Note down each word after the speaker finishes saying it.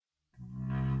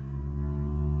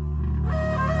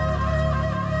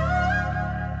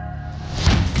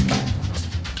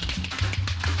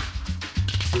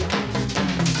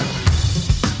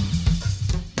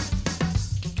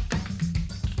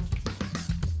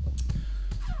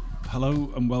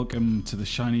Hello and welcome to the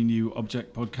Shiny New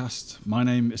Object podcast. My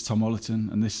name is Tom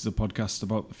Ollerton and this is a podcast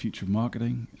about the future of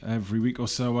marketing. Every week or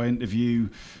so I interview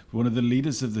one of the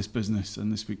leaders of this business,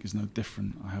 and this week is no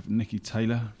different. I have Nikki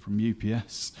Taylor from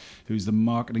UPS, who's the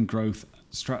Marketing Growth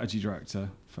Strategy Director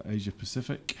for Asia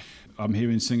Pacific. I'm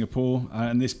here in Singapore,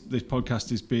 and this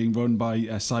podcast is being run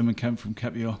by Simon Kemp from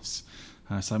Kepios.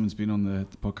 Simon's been on the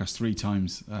podcast 3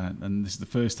 times, and this is the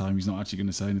first time he's not actually going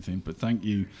to say anything, but thank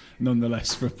you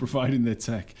nonetheless for providing the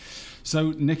tech.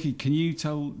 So, Nikki, can you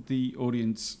tell the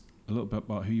audience a little bit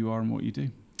about who you are and what you do?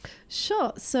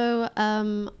 Sure. So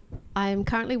I'm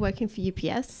currently working for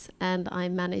UPS and I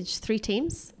manage 3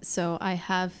 teams. So I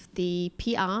have the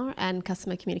PR and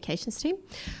customer communications team.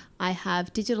 I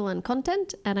have digital and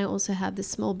content, and I also have the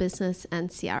small business and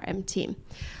CRM team.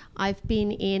 I've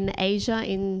been in Asia,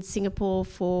 in Singapore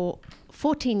for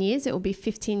 14 years. It will be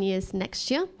 15 years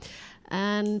next year.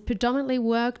 And predominantly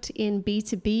worked in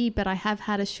B2B, but I have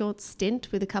had a short stint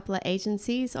with a couple of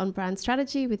agencies on brand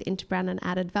strategy with Interbrand and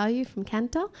added value from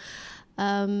Kantar.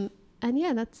 And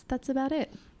yeah, that's about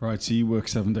it. Right, so you work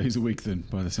 7 days a week then,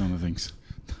 by the sound of things.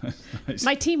 Nice.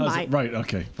 My team might. Right,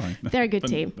 okay, fine. They're a good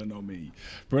team. But not me.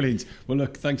 Brilliant. Well,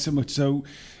 look, thanks so much. So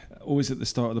always at the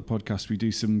start of the podcast, we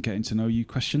do some getting to know you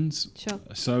questions. Sure.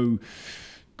 So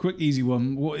quick, easy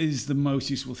one. What is the most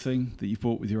useful thing that you've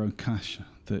bought with your own cash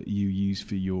that you use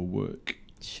for your work?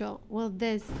 Sure. Well,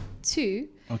 there's 2.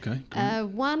 Okay.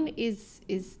 One is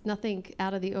nothing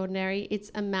out of the ordinary.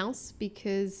 It's a mouse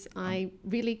because I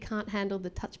really can't handle the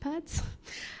touchpads.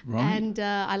 Right. And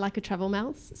I like a travel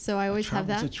mouse, so I always have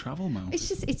that. It's a travel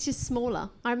mouse. It's just smaller.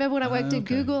 I remember when I worked at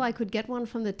Google, I could get one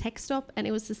from the tech stop, and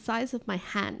it was the size of my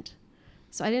hand.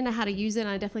 So I didn't know how to use it, and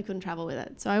I definitely couldn't travel with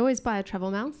it. So I always buy a travel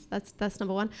mouse. That's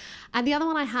number 1. And the other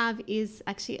one I have is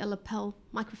actually a lapel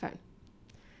microphone.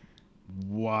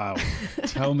 Wow.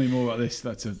 Tell me more about this.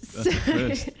 That's a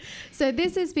first. So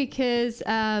this is because,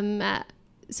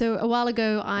 so a while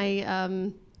ago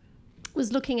I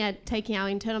was looking at taking our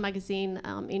internal magazine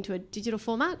into a digital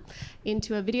format,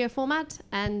 into a video format.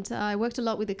 And I worked a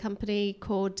lot with a company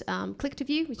called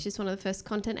Click2View, which is one of the first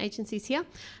content agencies here.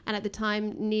 And at the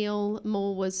time, Neil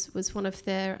Moore was one of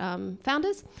their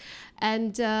founders.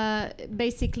 And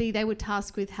basically, they were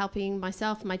tasked with helping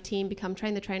myself and my team become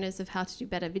train the trainers of how to do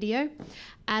better video.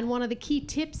 And one of the key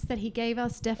tips that he gave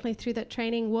us definitely through that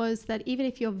training was that even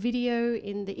if your video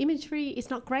in the imagery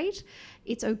is not great,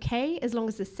 it's okay as long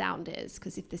as the sound is.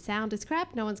 Because if the sound is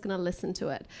crap, no one's going to listen to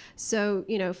it. So,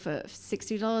 you know, for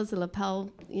 $60, a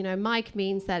lapel, mic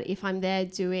means that if I'm there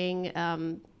doing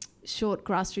short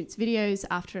grassroots videos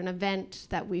after an event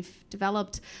that we've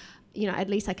developed, at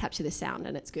least I capture the sound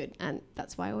and it's good. And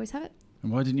that's why I always have it.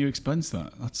 And why didn't you expense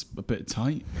that? That's a bit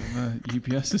tight.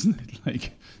 UPS, isn't it?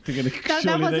 Like they're going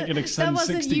to extend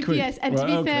 60 quid. UPS.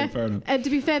 And to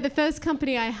be fair, the first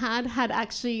company I had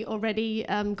actually already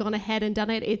gone ahead and done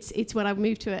it. It's when I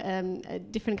moved to a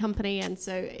different company, and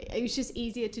so it was just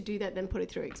easier to do that than put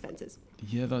it through expenses.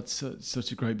 Yeah, that's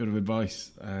such a great bit of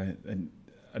advice.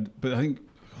 But I think,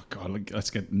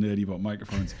 let's get nerdy about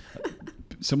microphones.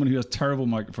 Someone who has terrible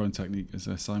microphone technique, as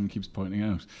Simon keeps pointing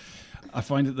out, I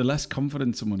find that the less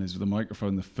confident someone is with a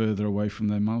microphone, the further away from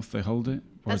their mouth they hold it.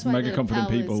 Whereas mega confident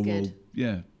people will,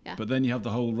 yeah. But then you have the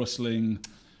whole rustling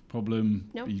problem.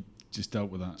 Nope. You just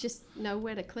dealt with that. Just know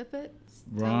where to clip it. It's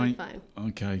right. Totally fine.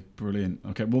 Okay, brilliant.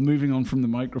 Okay, well, moving on from the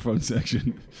microphone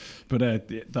section, but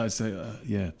that's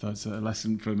a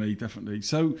lesson for me, definitely.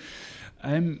 So,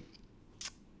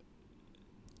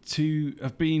 to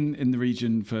have been in the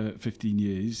region for 15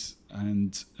 years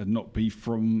and not be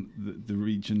from the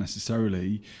region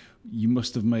necessarily, you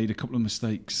must have made a couple of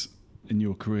mistakes in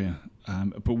your career.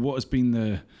 But what has been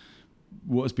the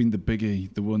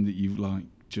biggie, the one that you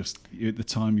just at the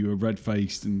time you were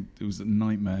red-faced and it was a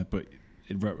nightmare, but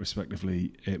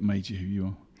retrospectively it made you who you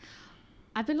are?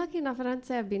 I've been lucky enough, I don't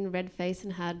say I've been red-faced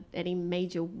and had any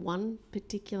major one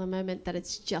particular moment that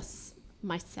it's just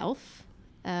myself.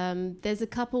 There's a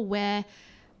couple where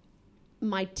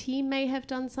my team may have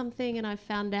done something and I've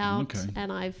found out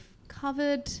and I've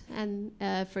covered. And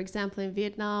for example, in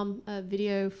Vietnam, a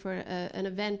video for an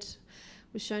event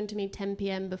was shown to me 10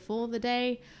 p.m. before the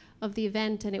day of the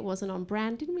event, and it wasn't on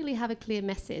brand. Didn't really have a clear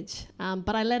message,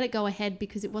 but I let it go ahead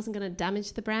because it wasn't going to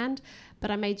damage the brand. But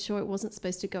I made sure it wasn't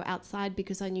supposed to go outside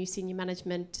because I knew senior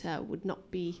management would not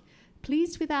be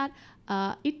pleased with that.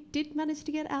 It did manage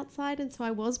to get outside, and so I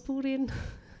was pulled in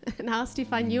and asked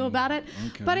if I knew about it.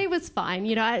 But it was fine,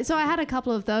 so I had a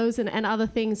couple of those and other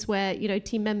things where,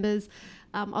 team members,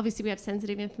 obviously we have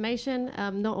sensitive information.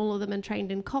 Not all of them are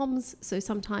trained in comms. So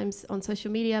sometimes on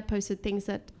social media posted things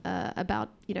that about,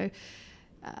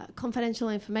 confidential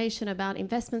information about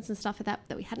investments and stuff like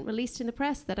that we hadn't released in the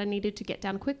press that I needed to get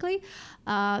down quickly.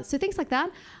 So things like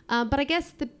that. But I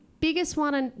guess the biggest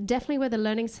one, and definitely where the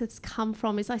learnings has come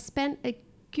from, is I spent a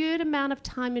good amount of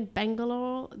time in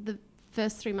Bangalore the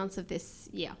first 3 months of this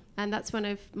year. And that's one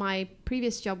of my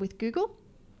previous job with Google.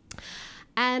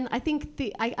 And I think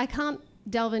I can't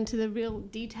delve into the real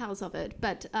details of it,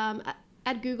 but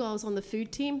at Google I was on the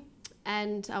food team,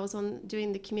 and I was on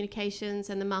doing the communications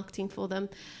and the marketing for them.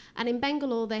 And in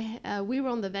Bangalore, we were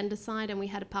on the vendor side, and we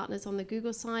had partners on the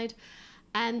Google side,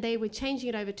 and they were changing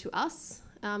it over to us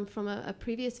from a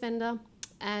previous vendor,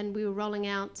 and we were rolling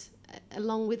out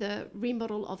along with a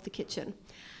remodel of the kitchen.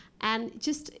 And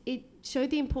just it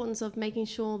showed the importance of making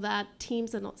sure that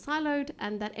teams are not siloed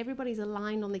and that everybody's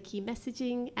aligned on the key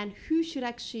messaging and who should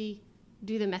actually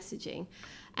do the messaging.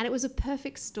 And it was a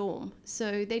perfect storm.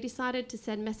 So they decided to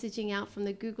send messaging out from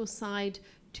the Google side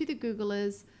to the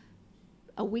Googlers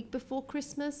a week before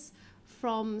Christmas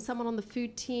from someone on the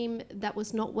food team that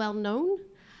was not well known.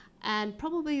 And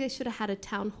probably they should have had a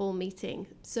town hall meeting.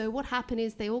 So what happened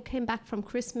is they all came back from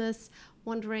Christmas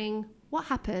wondering what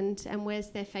happened and where's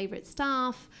their favorite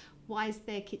staff, why is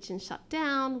their kitchen shut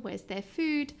down, where's their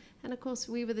food, and of course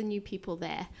we were the new people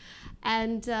there.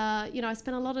 And I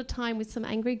spent a lot of time with some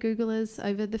angry Googlers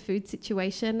over the food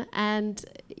situation, and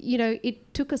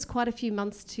it took us quite a few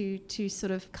months to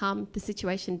sort of calm the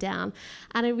situation down.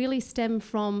 And it really stemmed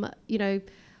from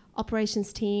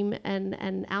operations team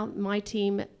and my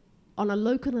team on a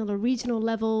local and a regional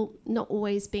level not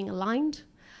always being aligned.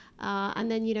 And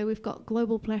then, we've got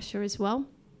global pressure as well.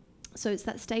 So it's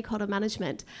that stakeholder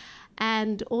management.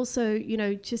 And also,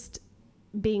 just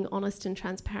being honest and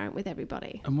transparent with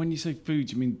everybody. And when you say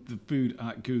food, you mean the food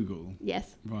at Google?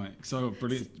 Yes. Right. So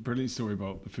brilliant story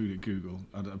about the food at Google.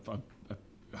 I've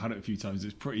had it a few times.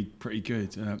 It's pretty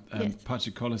good. Yes.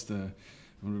 Patrick Collister,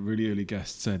 one of the really early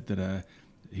guests, said that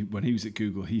when he was at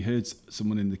Google, he heard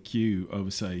someone in the queue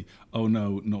over say, "Oh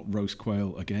no, not roast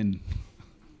quail again."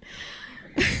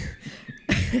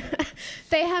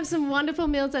 They have some wonderful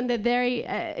meals, and they're very,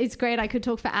 it's great. I could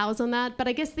talk for hours on that. But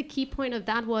I guess the key point of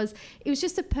that was it was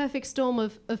just a perfect storm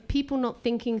of people not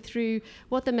thinking through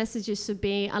what the messages should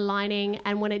be, aligning.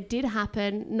 And when it did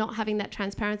happen, not having that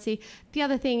transparency. The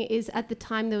other thing is at the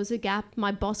time there was a gap.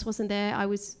 My boss wasn't there. I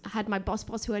had my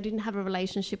boss who I didn't have a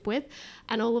relationship with.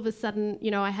 And all of a sudden,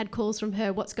 I had calls from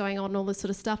her, what's going on, all this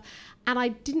sort of stuff. And I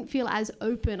didn't feel as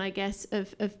open, I guess,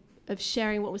 of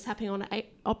sharing what was happening on an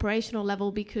operational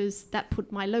level, because that put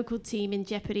my local team in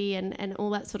jeopardy and all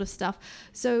that sort of stuff.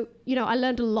 So, I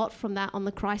learned a lot from that on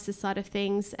the crisis side of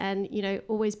things, and,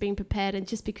 always being prepared. And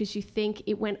just because you think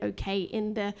it went okay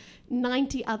in the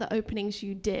 90 other openings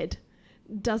you did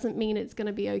doesn't mean it's going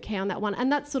to be okay on that one.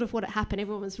 And that's sort of what happened.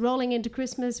 Everyone was rolling into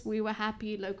Christmas. We were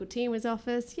happy. Local team was off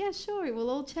us. Yeah, sure, it will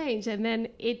all change. And then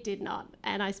it did not.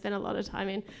 And I spent a lot of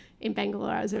time in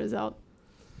Bangalore as a result.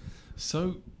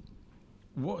 So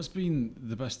what has been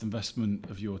the best investment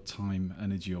of your time,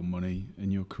 energy, or money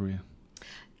in your career?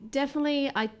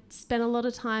 Definitely, I spent a lot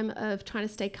of time of trying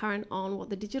to stay current on what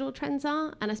the digital trends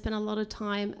are, and I spent a lot of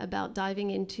time about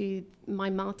diving into my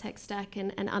MarTech stack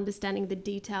and understanding the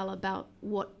detail about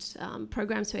what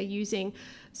programs we're using.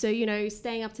 So,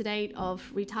 staying up to date of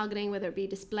retargeting, whether it be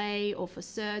display or for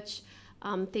search,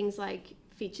 things like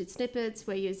featured snippets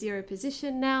where you're zero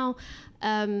position now.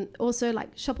 Also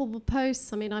like shoppable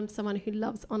posts. I mean, I'm someone who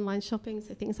loves online shopping,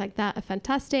 so things like that are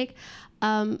fantastic.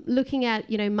 Looking at,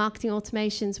 marketing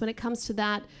automations. When it comes to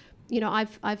that,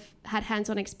 I've had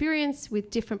hands-on experience with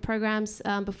different programs.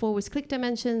 Before was Click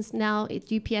Dimensions. Now at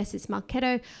UPS, it's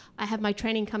Marketo. I have my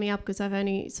training coming up because I've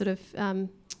only sort of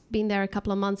been there a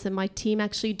couple of months and my team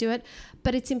actually do it.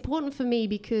 But it's important for me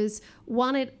because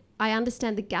I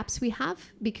understand the gaps we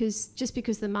have, because just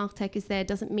because the MarTech is there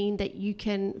doesn't mean that you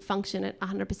can function at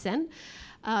 100%.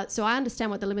 So I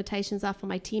understand what the limitations are for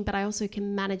my team, but I also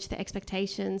can manage the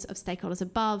expectations of stakeholders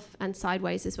above and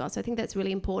sideways as well. So I think that's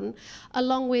really important.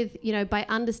 Along with, by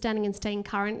understanding and staying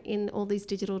current in all these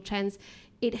digital trends,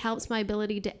 it helps my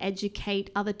ability to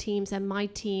educate other teams and my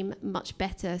team much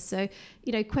better. So,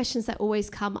 questions that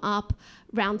always come up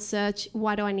around search.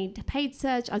 Why do I need paid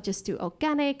search? I'll just do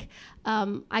organic.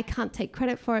 I can't take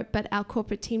credit for it, but our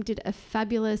corporate team did a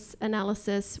fabulous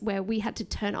analysis where we had to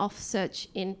turn off search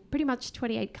in pretty much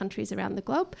 28 countries around the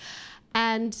globe.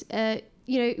 And,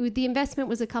 the investment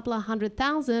was a couple of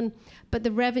 $100,000, but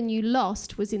the revenue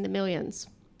lost was in the millions.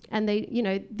 And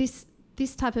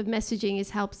this type of messaging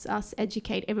helps us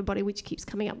educate everybody, which keeps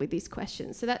coming up with these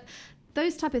questions. So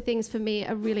those type of things for me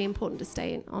are really important to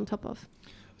stay on top of.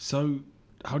 So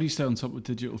how do you stay on top of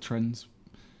digital trends?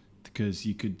 because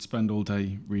you could spend all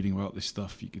day reading about this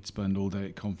stuff. You could spend all day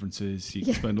at conferences. You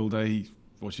could spend all day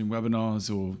watching webinars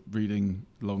or reading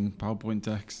long PowerPoint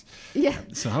decks. Yeah.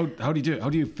 So how do you do it? How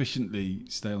do you efficiently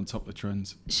stay on top of the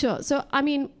trends? Sure. So, I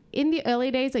mean, in the early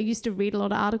days, I used to read a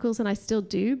lot of articles, and I still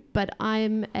do, but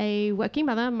I'm a working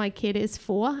mother. My kid is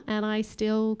 4 and I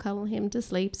still cuddle him to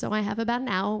sleep. So I have about an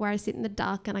hour where I sit in the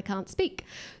dark and I can't speak.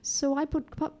 So I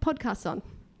put podcasts on.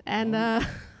 And there's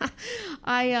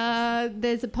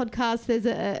a podcast, there's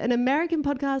an American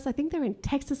podcast. I think they're in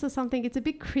Texas or something. It's a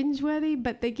bit cringeworthy,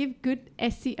 but they give good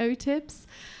SEO tips.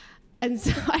 And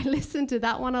so I listen to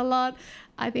that one a lot.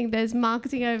 I think there's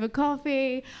Marketing Over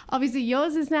Coffee. Obviously,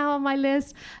 yours is now on my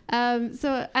list. And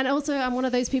also, I'm one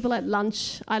of those people at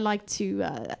lunch. I like to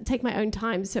take my own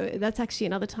time. So that's actually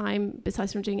another time,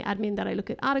 besides from doing admin, that I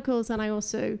look at articles, and I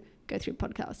also go through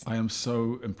podcasts. I am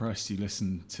so impressed you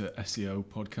listen to SEO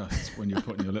podcasts when you're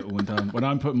putting your little one down. When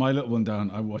I'm putting my little one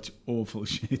down, I watch awful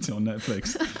shit on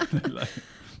Netflix.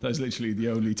 That's literally the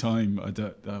only time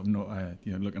I'm not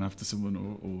looking after someone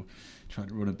or trying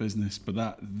to run a business.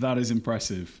 But that is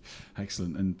impressive.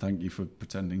 Excellent. And thank you for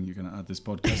pretending you're going to add this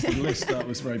podcast to the list. That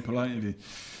was very polite of you.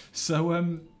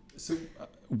 So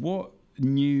what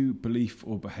new belief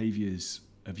or behaviours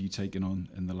have you taken on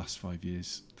in the last 5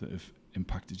 years that have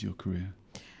impacted your career?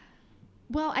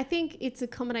 Well, I think it's a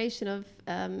combination of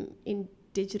in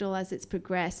digital, as it's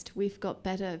progressed, we've got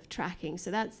better tracking.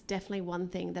 So that's definitely one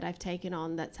thing that I've taken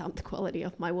on that's helped the quality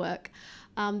of my work.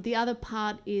 The other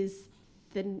part is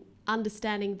the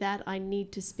understanding that I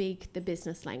need to speak the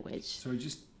business language. So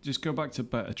just go back to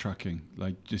better tracking,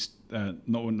 like just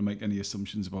not wanting to make any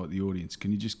assumptions about the audience.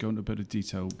 Can you just go into a bit of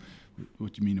detail?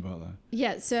 What do you mean about that?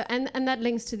 Yeah, so and that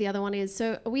links to the other one is,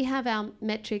 so we have our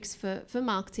metrics for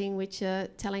marketing, which are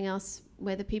telling us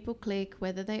whether people click,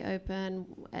 whether they open,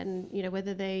 and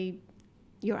whether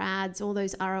your ads, all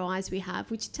those ROIs we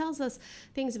have, which tells us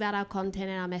things about our content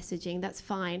and our messaging. That's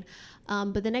fine.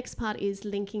 But the next part is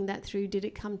linking that through. Did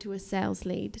it come to a sales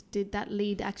lead? Did that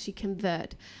lead actually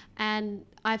convert? And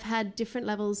I've had different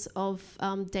levels of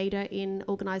data in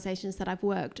organizations that I've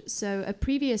worked. So a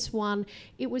previous one,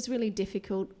 it was really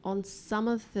difficult on some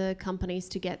of the companies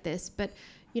to get this, but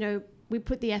we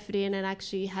put the effort in and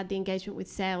actually had the engagement with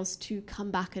sales to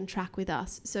come back and track with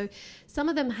us. So some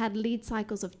of them had lead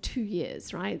cycles of 2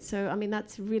 years, right? So, I mean,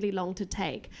 that's really long to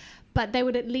take. But they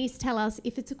would at least tell us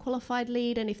if it's a qualified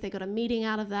lead and if they got a meeting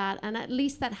out of that. And at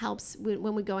least that helps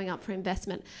when we're going up for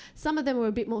investment. Some of them were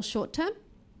a bit more short term.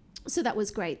 So that was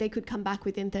great. They could come back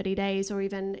within 30 days or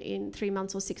even in 3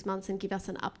 months or 6 months and give us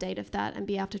an update of that and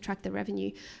be able to track the revenue.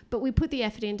 But we put the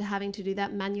effort into having to do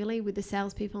that manually with the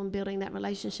salespeople and building that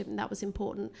relationship, and that was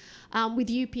important. With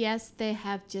UPS, they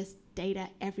have just data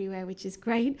everywhere, which is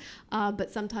great,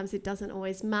 but sometimes it doesn't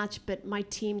always match. But my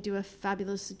team do a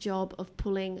fabulous job of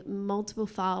pulling multiple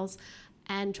files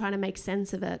and trying to make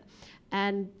sense of it.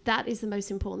 And that is the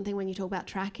most important thing when you talk about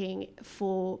tracking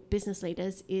for business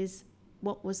leaders is,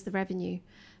 what was the revenue?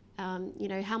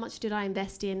 How much did I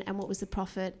invest in, and what was the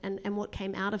profit, and what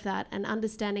came out of that? And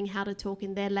understanding how to talk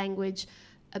in their language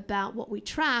about what we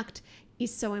tracked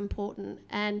is so important.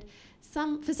 And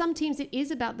for some teams, it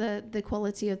is about the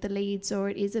quality of the leads, or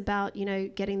it is about,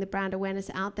 getting the brand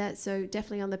awareness out there. So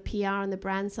definitely on the PR and the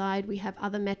brand side, we have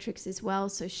other metrics as well.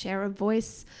 So share of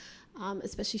voice,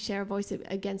 especially share of voice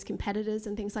against competitors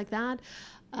and things like that.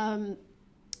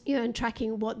 And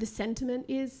tracking what the sentiment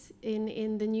is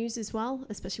in the news as well,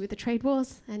 especially with the trade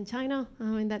wars and China. I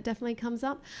mean, that definitely comes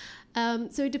up.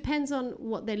 So it depends on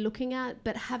what they're looking at,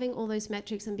 but having all those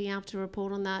metrics and being able to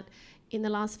report on that in the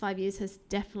last 5 years has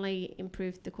definitely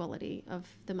improved the quality of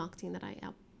the marketing that I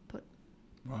output.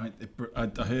 Right. I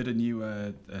heard a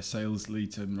new sales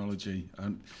lead terminology.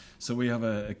 So we have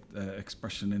a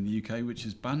expression in the UK which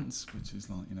is bants, which is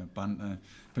like, banter.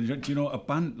 But do you know what a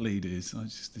bant lead is? I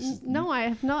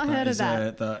have not heard of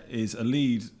that. That is a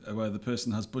lead where the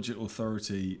person has budget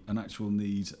authority, an actual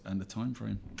need, and a time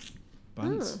frame.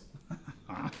 Bants.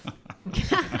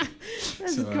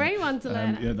 That's a great one to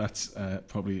learn. Yeah, that's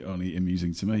probably only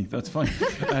amusing to me. That's fine.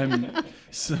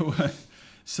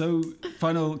 So,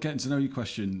 final getting to know you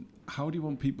question. How do you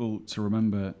want people to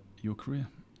remember your career?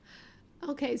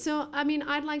 Okay, so, I mean,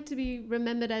 I'd like to be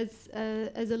remembered as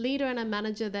a leader and a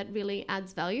manager that really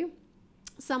adds value.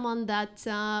 Someone that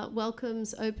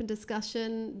welcomes open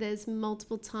discussion. There's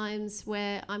multiple times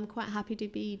where I'm quite happy to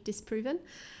be disproven.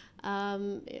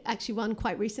 Actually, one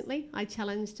quite recently, I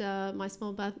challenged my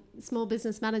small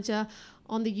business manager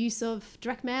on the use of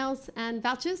direct mails and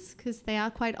vouchers because they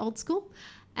are quite old school.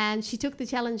 And she took the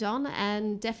challenge on,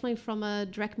 and definitely from a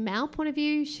direct mail point of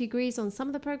view, she agrees on some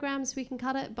of the programs we can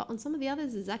cut it, but on some of the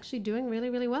others is actually doing really,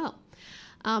 really well.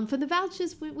 For the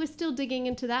vouchers, we're still digging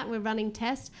into that. We're running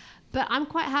tests, but I'm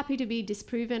quite happy to be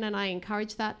disproven, and I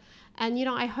encourage that. And,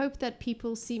 I hope that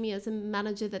people see me as a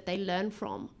manager that they learn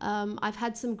from. I've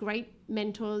had some great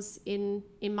mentors in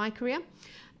my career,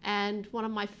 and one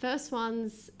of my first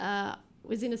ones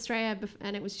was in Australia,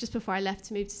 and it was just before I left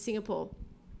to move to Singapore.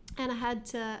 And I had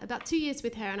about 2 years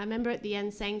with her, and I remember at the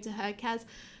end saying to her, Kaz,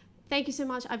 thank you so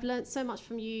much. I've learned so much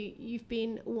from you. You've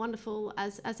been wonderful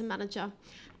as a manager.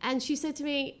 And she said to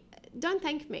me, don't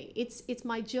thank me. It's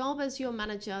my job as your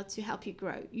manager to help you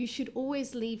grow. You should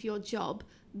always leave your job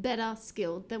better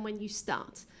skilled than when you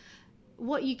start.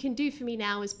 What you can do for me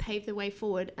now is pave the way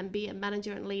forward and be a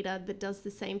manager and leader that does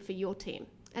the same for your team.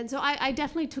 And so I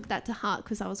definitely took that to heart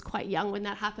because I was quite young when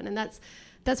that happened. And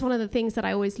that's one of the things that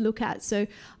I always look at. So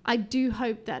I do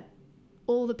hope that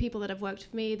all the people that have worked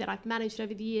with me, that I've managed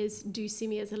over the years, do see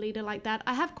me as a leader like that.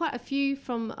 I have quite a few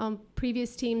from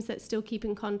previous teams that still keep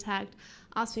in contact,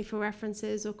 ask me for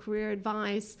references or career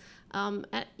advice.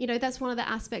 That's one of the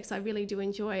aspects I really do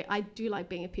enjoy. I do like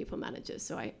being a people manager.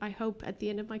 So I hope at the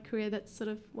end of my career, that's sort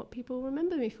of what people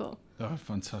remember me for. Oh,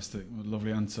 fantastic.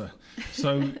 Lovely answer.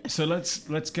 So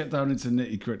let's get down into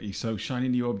nitty gritty. So shiny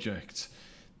new object.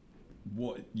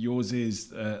 What yours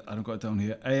is, I've got it down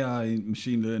here, AI,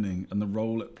 machine learning, and the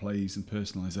role it plays in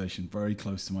personalization, very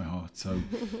close to my heart. So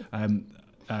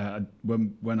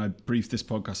when I brief this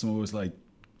podcast, I'm always like,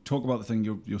 talk about the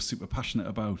thing you're super passionate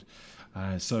about.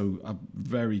 So I'm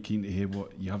very keen to hear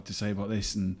what you have to say about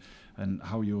this and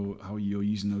how you're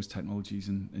using those technologies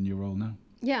in your role now.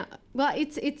 Yeah, well,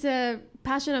 it's a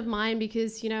passion of mine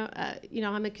because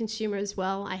I'm a consumer as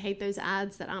well. I hate those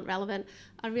ads that aren't relevant.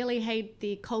 I really hate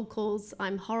the cold calls.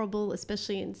 I'm horrible,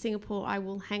 especially in Singapore. I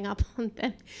will hang up on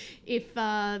them if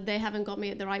they haven't got me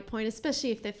at the right point,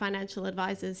 especially if they're financial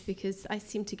advisors, because I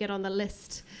seem to get on the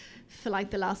list for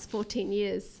like the last 14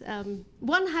 years.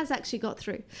 One has actually got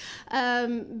through. So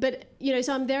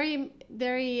I'm very,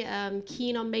 very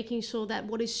keen on making sure that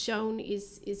what is shown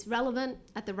is relevant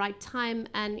at the right time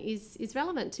and is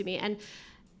relevant to me. And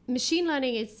machine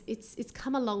learning, it's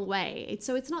come a long way. It's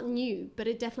not new, but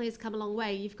it definitely has come a long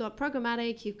way. You've got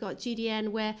programmatic, you've got GDN,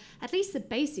 where at least the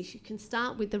basics, you can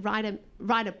start with the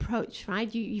right approach,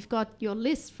 right? You've got your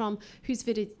list from who's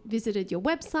visited your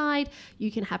website. You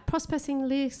can have prospecting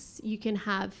lists. You can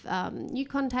have new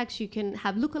contacts. You can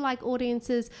have lookalike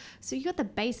audiences. So you got the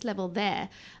base level there.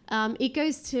 It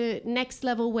goes to next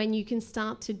level when you can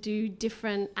start to do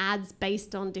different ads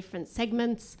based on different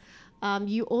segments.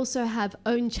 You also have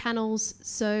own channels,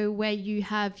 so where you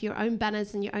have your own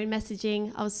banners and your own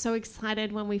messaging. I was so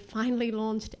excited when we finally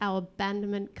launched our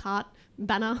abandonment cart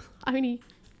banner only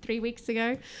 3 weeks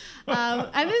ago.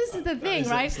 And this is the thing,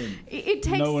 right? It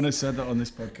takes... No one has said that on this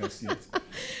podcast yet.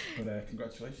 But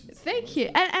congratulations. Thank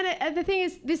you. And the thing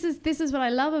is, this is what I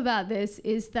love about this,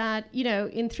 is that,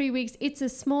 in 3 weeks, it's a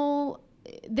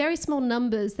very small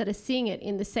numbers that are seeing it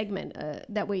in the segment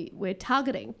that we're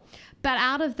targeting. But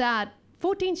out of that,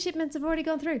 14 shipments have already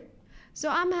gone through. So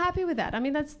I'm happy with that. I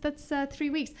mean, that's 3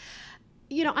 weeks.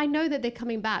 I know that they're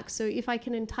coming back. So if I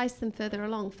can entice them further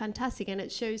along, fantastic. And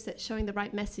it shows that showing the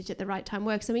right message at the right time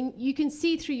works. I mean, you can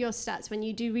see through your stats when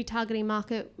you do retargeting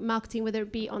marketing, whether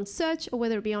it be on search or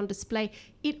whether it be on display,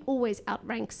 it always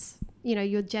outranks,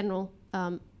 your general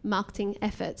marketing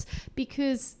efforts,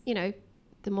 because,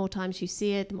 the more times you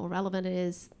see it, the more relevant it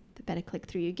is, the better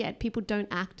click-through you get. People don't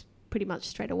act pretty much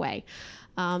straight away.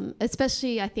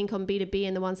 Especially, I think, on B2B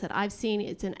and the ones that I've seen,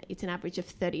 it's an average of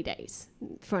 30 days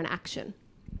for an action.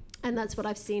 And that's what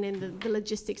I've seen in the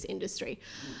logistics industry.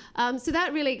 So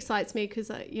that really excites me because,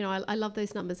 I love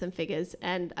those numbers and figures.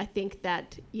 And I think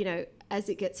that, as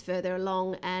it gets further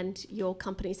along and your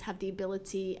companies have the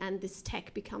ability and this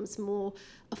tech becomes more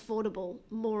affordable,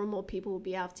 more and more people will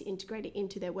be able to integrate it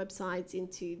into their websites,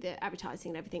 into their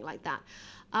advertising and everything like that.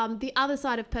 The other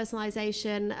side of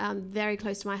personalization, very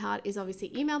close to my heart, is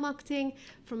obviously email marketing.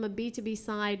 From a B2B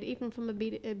side, even from a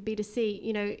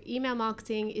B2C, email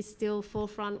marketing is still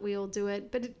forefront. We all do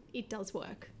it, but it does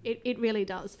work. It really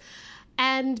does.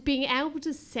 And being able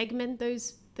to segment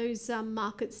those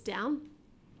markets down,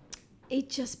 it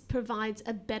just provides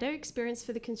a better experience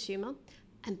for the consumer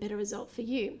and better result for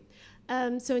you.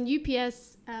 So in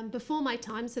UPS, before my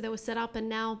time, so they were set up, and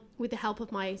now with the help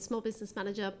of my small business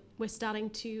manager, we're starting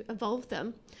to evolve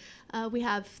them. We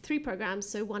have 3 programs.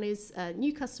 So one is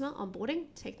new customer onboarding,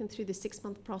 take them through the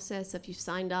 6-month process of you've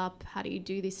signed up, how do you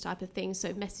do this type of thing?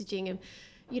 So messaging,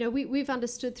 and we've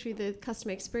understood through the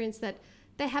customer experience that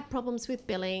they have problems with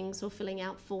billings or filling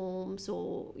out forms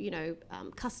or,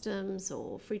 customs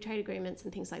or free trade agreements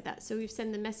and things like that. So we've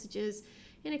sent them messages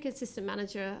in a consistent manner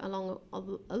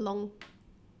along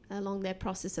their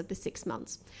process of the 6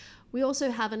 months. We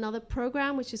also have another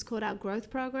program, which is called our growth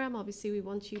program. Obviously, we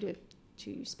want you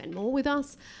to spend more with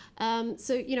us.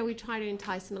 We try to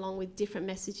entice them along with different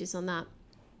messages on that.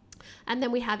 And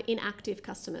then we have inactive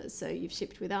customers. So you've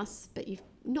shipped with us, but you've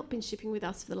not been shipping with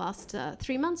us for the last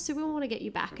 3 months. So we want to get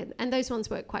you back. And those ones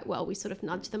work quite well. We sort of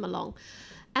nudge them along.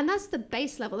 And that's the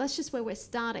base level. That's just where we're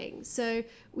starting. So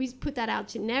we put that out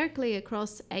generically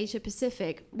across Asia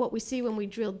Pacific. What we see when we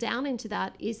drill down into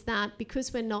that is that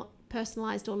because we're not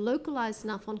personalized or localized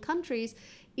enough on countries,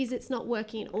 is it's not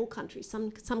working in all countries.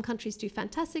 Some countries do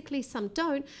fantastically, some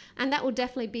don't. And that will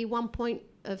definitely be one point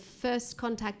of first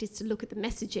contact, is to look at the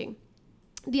messaging.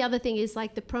 The other thing is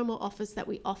like the promo offers that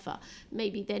we offer.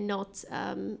 Maybe they're not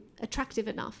attractive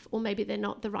enough, or maybe they're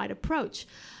not the right approach.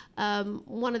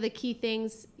 One of the key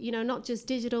things, not just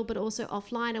digital, but also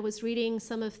offline. I was reading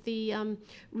some of the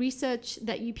research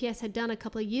that UPS had done a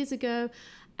couple of years ago,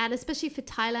 and especially for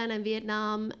Thailand and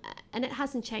Vietnam, and it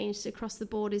hasn't changed across the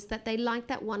board, is that they like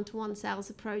that one-to-one sales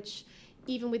approach,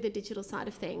 even with the digital side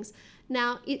of things.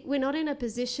 Now, we're not in a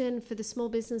position for the small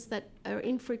business that are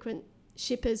infrequent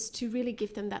shippers to really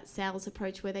give them that sales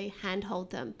approach where they handhold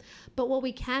them. But what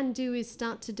we can do is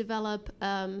start to develop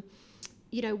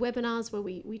webinars where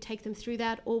we take them through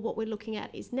that. Or what we're looking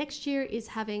at is next year is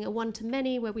having a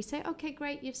one-to-many where we say, okay,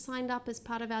 great, you've signed up as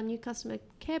part of our new customer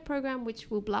care program, which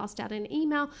we'll blast out in an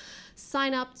email.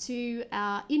 Sign up to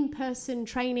our in-person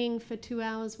training for 2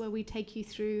 hours where we take you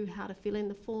through how to fill in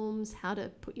the forms, how to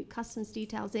put your customs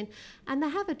details in. And they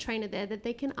have a trainer there that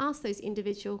they can ask those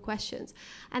individual questions.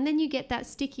 And then you get that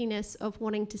stickiness of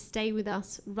wanting to stay with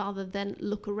us rather than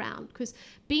look around. Because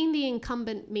being the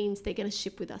incumbent means they're going to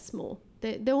ship with us more.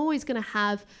 They're always going to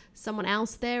have someone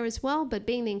else there as well, but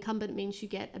being the incumbent means you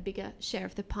get a bigger share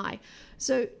of the pie.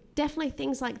 So definitely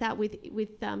things like that with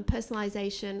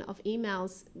personalization of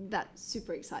emails, that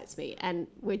super excites me. And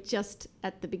we're just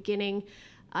at the beginning.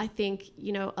 I think,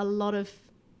 a lot of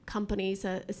companies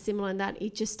are similar in that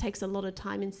it just takes a lot of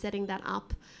time in setting that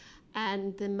up,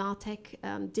 and the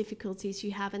MarTech difficulties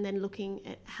you have, and then looking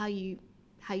at how you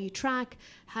track,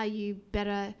 how you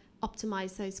better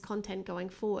optimize those content going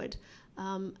forward.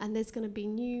 And there's going to be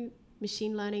new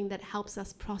machine learning that helps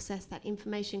us process that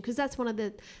information, because that's one of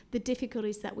the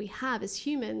difficulties that we have as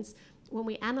humans. When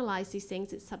we analyze these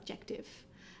things, it's subjective,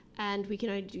 and we can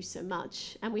only do so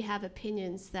much, and we have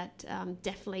opinions that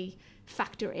definitely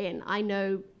factor in. I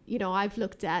know, I've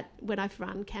looked at when I've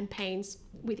run campaigns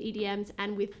with EDMs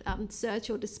and with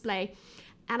search or display,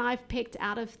 and I've picked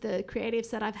out of the creatives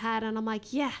that I've had, and I'm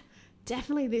like, yeah,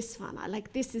 definitely this one.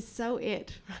 This is so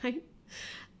it, right?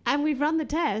 And we've run the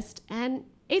test and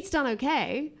it's done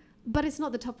okay, but it's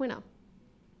not the top winner.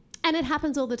 And it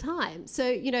happens all the time. So,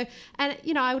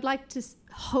 I would like to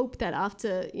hope that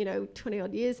after, 20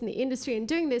 odd years in the industry and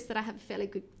doing this, that I have a fairly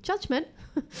good judgment.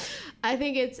 I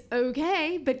think it's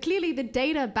okay, but clearly the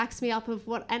data backs me up of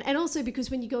what, and also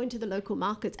because when you go into the local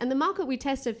markets, and the market we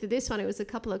tested for this one, it was a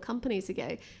couple of companies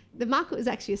ago, the market was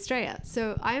actually Australia.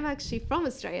 So I am actually from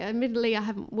Australia. Admittedly, I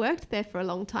haven't worked there for a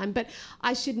long time, but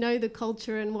I should know the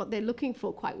culture and what they're looking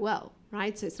for quite well.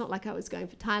 Right? So it's not like I was going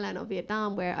for Thailand or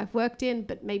Vietnam where I've worked in,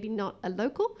 but maybe not a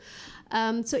local.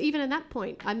 So even at that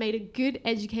point, I made a good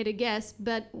educated guess,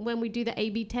 but when we do the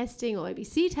A/B testing or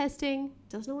ABC testing, it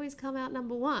doesn't always come out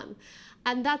number one.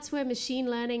 And that's where machine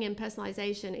learning and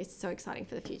personalization is so exciting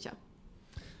for the future.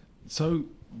 So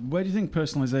where do you think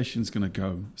personalization is going to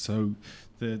go? So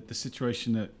the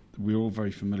situation that we're all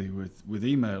very familiar with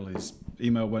email is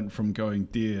email went from going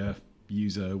dear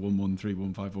user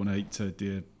 1131518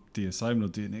 to dear Simon or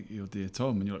dear Nikki or dear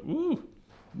Tom, and you're like, ooh,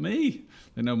 me,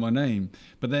 they know my name.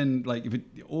 But then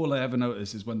all I ever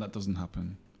notice is when that doesn't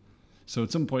happen. So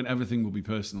at some point everything will be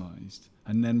personalized,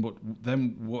 and then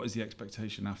what is the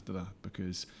expectation after that?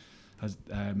 Because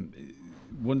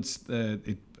once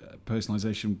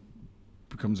personalization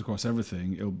comes across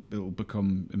everything, it'll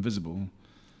become invisible.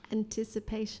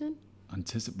 Anticipation.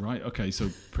 Right. Okay. So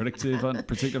predictive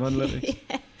analytics.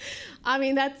 Yeah. I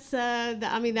mean,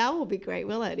 that will be great,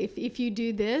 will it? If you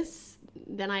do this,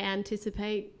 then I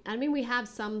anticipate. I mean, we have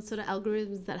some sort of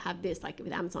algorithms that have this, like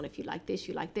with Amazon, if you like this,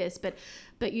 you like this.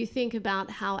 But you think about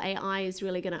how AI is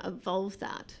really going to evolve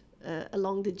that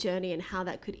along the journey, and how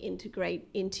that could integrate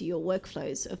into your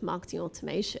workflows of marketing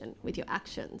automation with your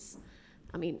actions.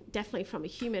 I mean, definitely from a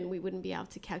human, we wouldn't be able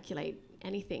to calculate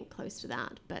anything close to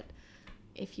that. But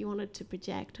if you wanted to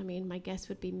project, I mean, my guess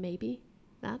would be maybe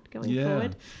that going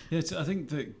forward. Yeah, I think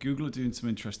that Google are doing some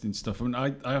interesting stuff. I mean,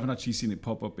 I haven't actually seen it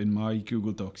pop up in my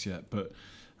Google Docs yet, but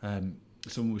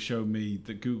someone was showing me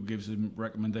that Google gives them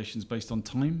recommendations based on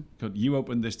time. You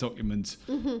opened this document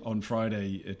on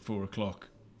Friday at 4:00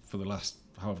 for the last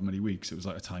however many weeks. It was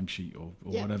like a timesheet or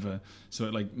whatever. So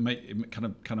it it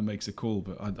kind of makes a call,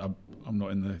 but I'm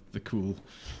not in the cool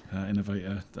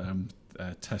innovator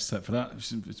test set for that.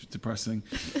 It's depressing.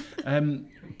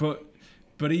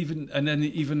 But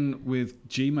even with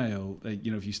Gmail,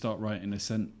 if you start writing a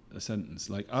sentence,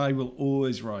 like I will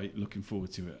always write looking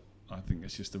forward to it. I think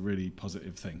it's just a really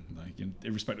positive thing, like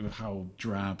irrespective of how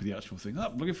drab the actual thing.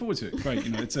 Oh, looking forward to it. Great,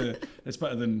 it's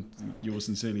better than yours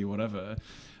sincerely or whatever.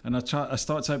 And I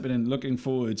start typing in looking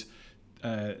forward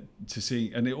to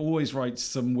seeing, and it always writes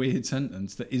some weird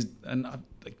sentence that is. And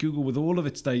Google, with all of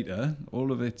its data,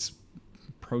 all of its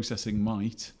processing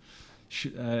might,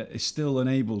 is still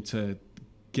unable to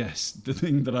guess the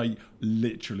thing that I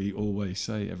literally always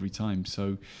say every time.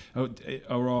 So,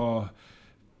 are our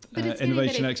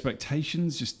innovation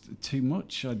expectations just too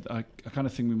much? I kind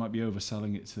of think we might be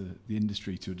overselling it to the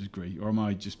industry to a degree, or am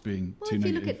I just being too negative? If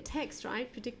you look at text,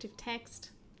 right, predictive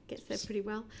text gets there pretty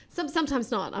well.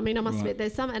 Sometimes not. I mean, I must admit,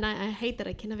 there's some, and I hate that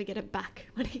I can never get it back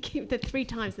when I keep it 3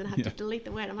 times, then I have to delete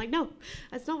the word. I'm like, no,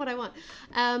 that's not what I want.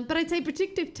 But I'd say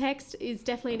predictive text is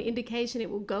definitely an indication it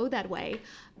will go that way.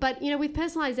 But with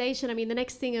personalization, I mean, the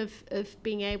next thing of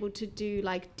being able to do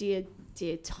like dear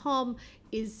Tom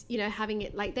is having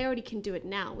it like they already can do it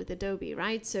now with Adobe,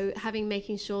 right? So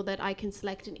making sure that I can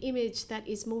select an image that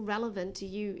is more relevant to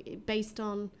you based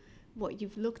on what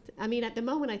you've looked. I mean, at the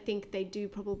moment I think they do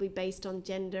probably based on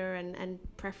gender and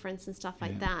preference and stuff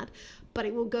like that, but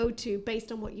it will go to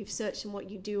based on what you've searched and what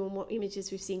you do and what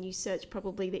images we've seen you search,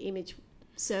 probably the image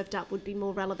served up would be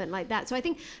more relevant like that. So I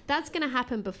think that's going to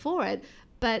happen before it.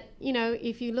 But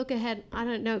if you look ahead, I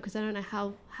don't know, because I don't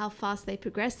know how fast they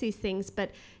progress these things,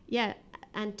 but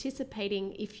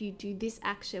anticipating if you do this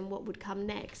action, what would come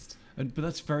next. But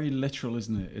that's very literal,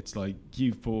 isn't it? It's like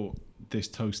you've bought this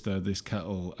toaster, this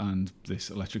kettle, and this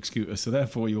electric scooter, so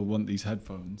therefore you'll want these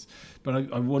headphones.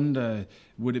 But I wonder,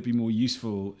 would it be more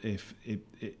useful if it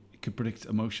could predict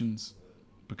emotions?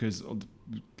 Because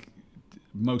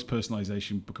most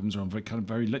personalization becomes around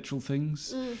very literal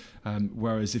things.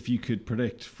 Whereas if you could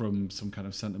predict from some kind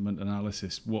of sentiment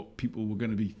analysis what people were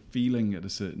going to be feeling at a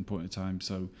certain point in time,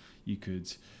 so you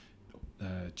could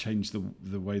change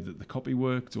the way that the copy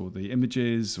worked or the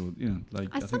images, or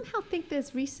I somehow think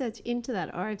there's research into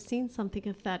that, or I've seen something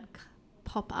of that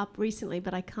pop up recently,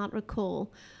 but I can't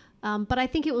recall. But I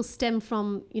think it will stem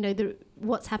from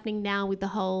what's happening now with the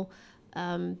whole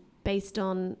based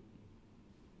on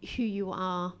who you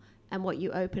are and what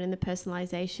you open, and the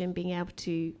personalization, being able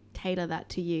to tailor that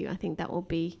to you. I think that will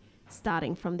be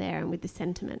starting from there, and with the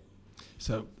sentiment.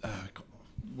 So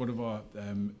one of our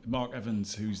Mark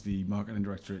Evans, who's the marketing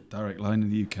director at Direct Line in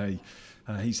the UK,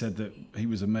 he said that he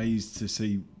was amazed to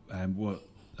see what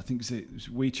I think it was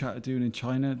WeChat are doing in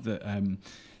China, that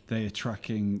they are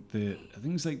tracking I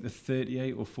think it's like the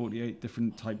 38 or 48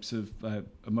 different types of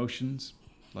emotions,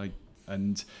 like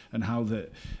and how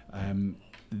that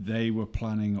they were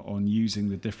planning on using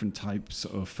the different types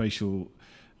of facial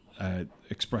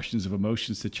expressions of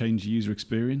emotions to change the user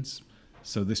experience.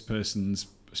 So this person's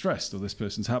stressed, or this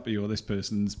person's happy, or this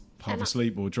person's half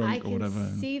asleep or drunk or whatever. I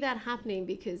can see that happening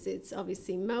because it's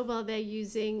obviously mobile they're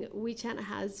using. WeChat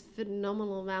has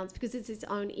phenomenal amounts because it's its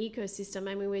own ecosystem.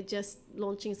 I mean, we're just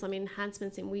launching some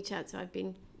enhancements in WeChat, so I've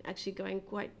been actually going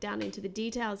quite down into the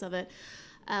details of it.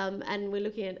 And we're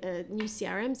looking at a new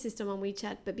CRM system on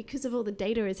WeChat, but because of all the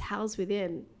data is housed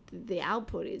within, the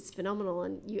output is phenomenal.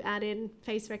 And you add in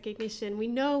face recognition. We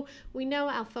know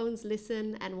our phones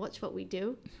listen and watch what we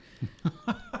do.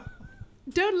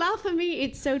 Don't laugh at me,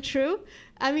 it's so true.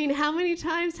 I mean, how many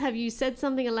times have you said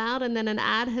something aloud and then an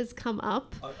ad has come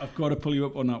up? I've got to pull you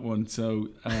up on that one. So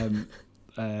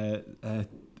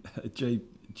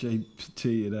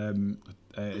JPT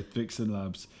at Vixen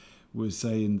Labs was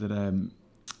saying that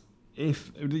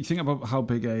if you think about how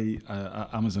big a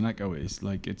Amazon Echo is,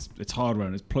 like it's hardware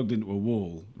and it's plugged into a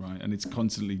wall, right, and it's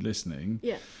constantly listening.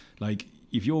 Yeah. Like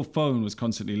if your phone was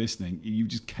constantly listening, you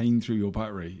just came through your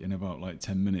battery in about like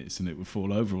 10 minutes and it would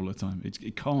fall over all the time.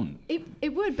 It can't.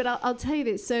 It would, but I'll tell you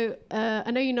this. So I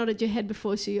know you nodded your head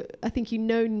before, so I think you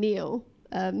know Neil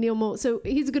Moore. So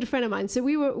he's a good friend of mine. So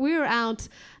we were out,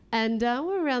 and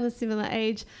we're around the similar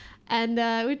age. And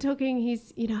we're talking,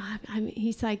 he's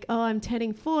like, oh, I'm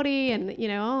turning 40 and,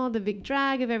 the big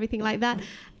drag of everything like that.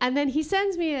 And then he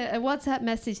sends me a WhatsApp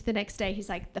message the next day. He's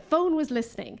like, the phone was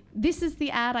listening. This is the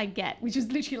ad I get, which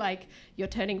is literally like, you're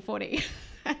turning 40.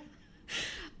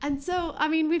 And so, I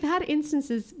mean, we've had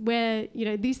instances where, you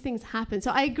know, these things happen. So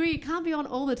I agree, it can't be on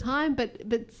all the time,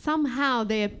 but somehow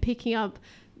they are picking up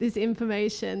this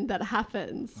information that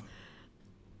happens.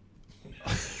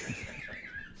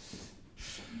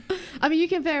 I mean, you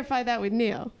can verify that with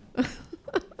Neil.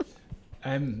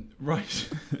 Right.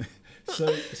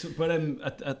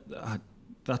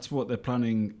 That's what they're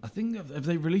planning. I think, have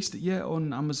they released it yet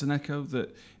on Amazon Echo,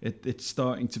 that it's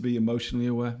starting to be emotionally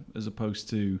aware as opposed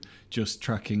to just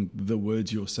tracking the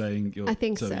words you're saying? I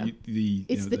think so.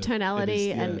 It's the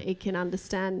tonality, and it can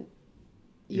understand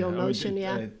your emotion.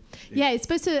 It's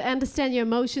supposed to understand your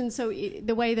emotion, so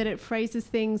the way that it phrases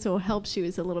things or helps you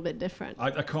is a little bit different.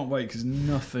 I can't wait, because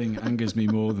nothing angers me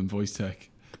more than voice tech.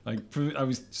 Like, I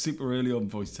was super early on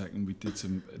voice tech, and we did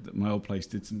my old place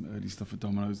did some early stuff with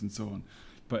Domino's and so on.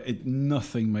 But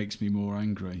nothing makes me more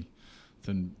angry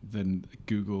than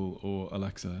Google or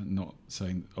Alexa not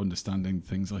understanding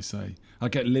things I say. I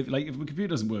get like, if my computer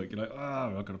doesn't work, you're like,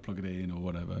 oh, I've got to plug it in or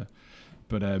whatever.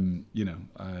 But I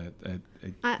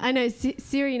know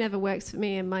Siri never works for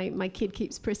me, and my kid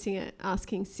keeps pressing it,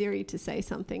 asking Siri to say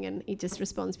something, and he just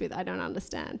responds with, I don't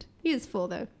understand. He is 4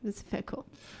 though. It's a fair call.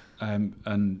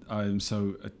 And I am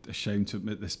so ashamed to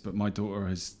admit this, but my daughter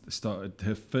has started,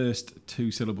 her first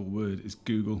 2-syllable word is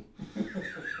Google.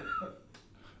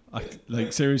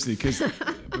 Like, seriously,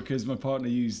 because my partner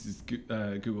uses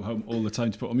Google Home all the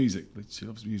time to put on music. She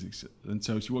loves music, and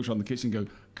so she walks around the kitchen and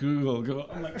go, Google.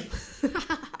 I'm like,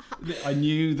 I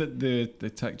knew that the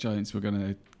tech giants were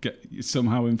going to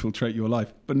somehow infiltrate your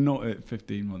life, but not at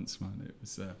 15 months, man. It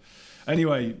was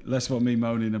anyway. Less about me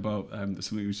moaning about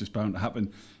something that was just bound to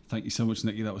happen. Thank you so much,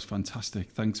 Nikki. That was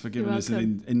fantastic. Thanks for giving us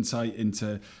an insight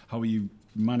into how you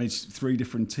managed 3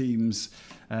 different teams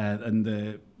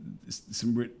and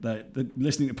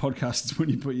listening to podcasts when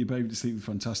you put your baby to sleep was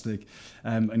fantastic,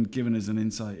 and giving us an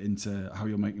insight into how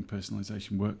you're making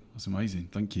personalisation work. That's amazing.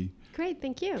 Thank you. Great,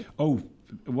 thank you. Oh,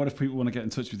 what if people want to get in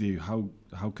touch with you? How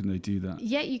can they do that?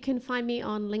 Yeah, you can find me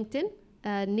on LinkedIn,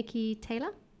 Nikki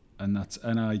Taylor. And that's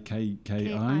Nikki.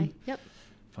 Yep.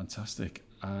 Fantastic.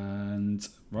 And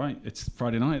right, it's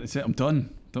Friday night. That's it. I'm done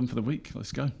for the week.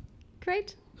 Let's go.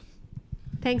 Great.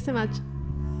 Thanks so much.